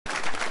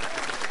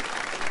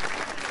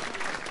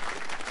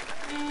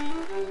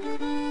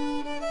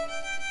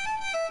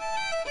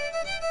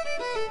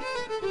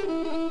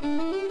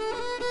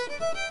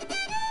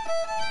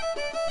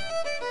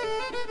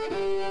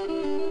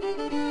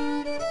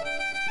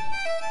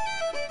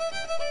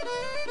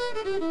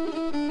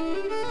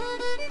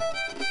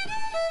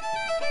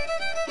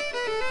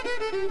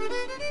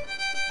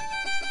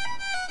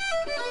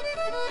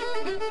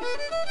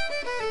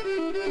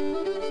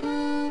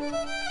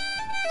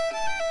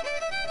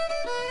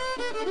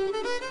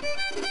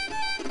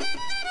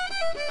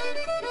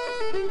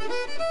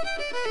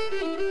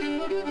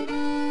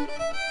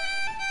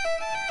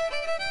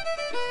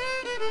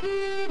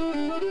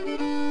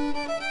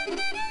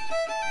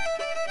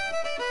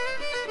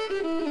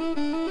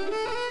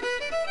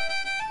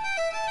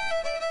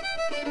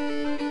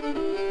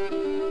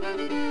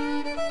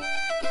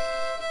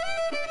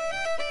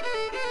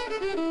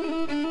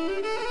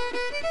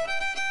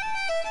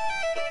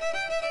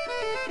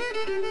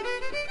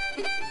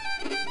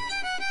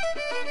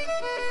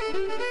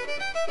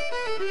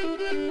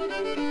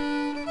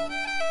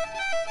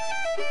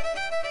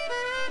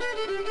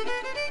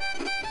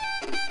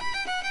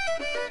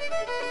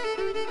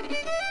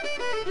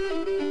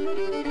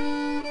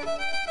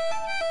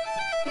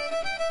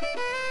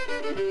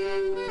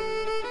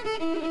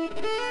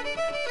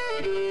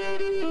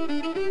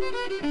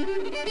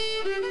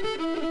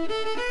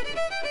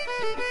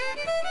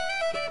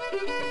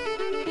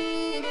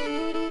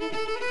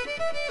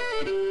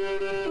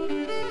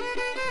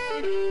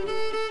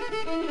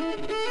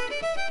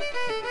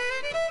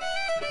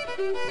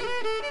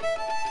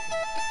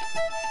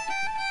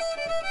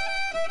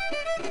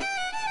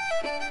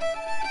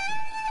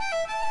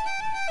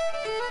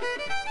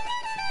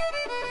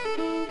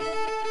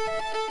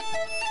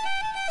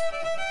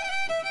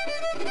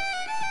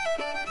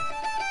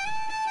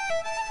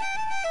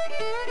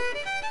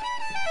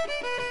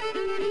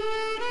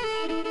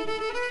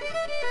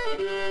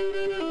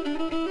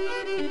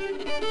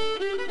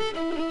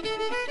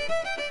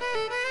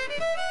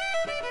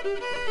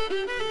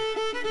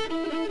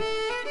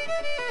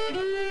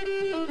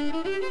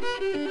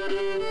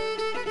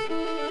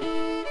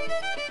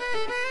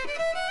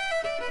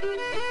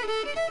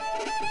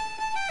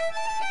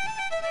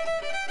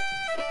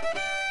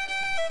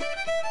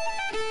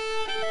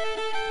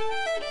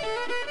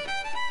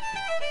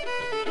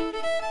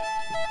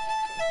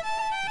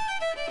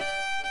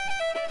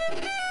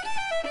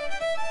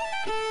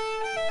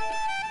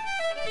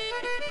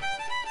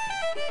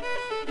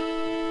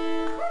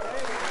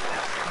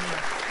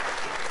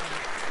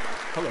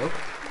Hello,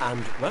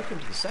 and welcome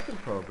to the second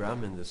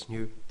programme in this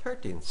new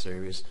 13th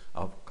series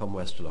of Come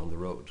West Along the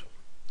Road.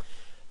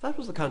 That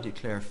was the County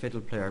Clare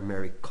fiddle player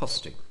Mary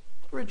Custy,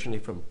 originally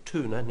from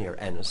Toona near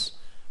Ennis,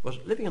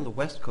 but living on the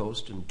west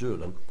coast in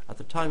Doolin at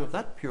the time of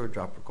that Pure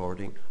Drop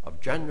recording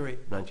of January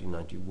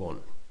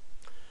 1991.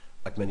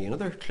 Like many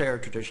another Clare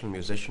traditional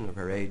musician of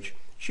her age,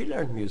 she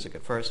learned music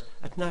at first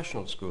at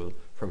national school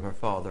from her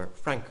father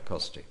Frank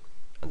Custy,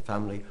 and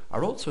family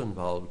are also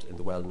involved in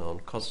the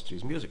well-known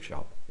Custy's music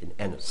shop in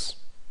Ennis.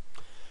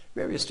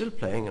 Mary is still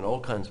playing in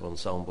all kinds of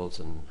ensembles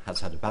and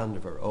has had a band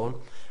of her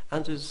own,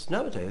 and is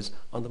nowadays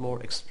on the more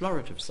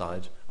explorative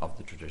side of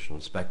the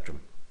traditional spectrum.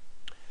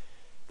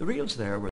 The reels there were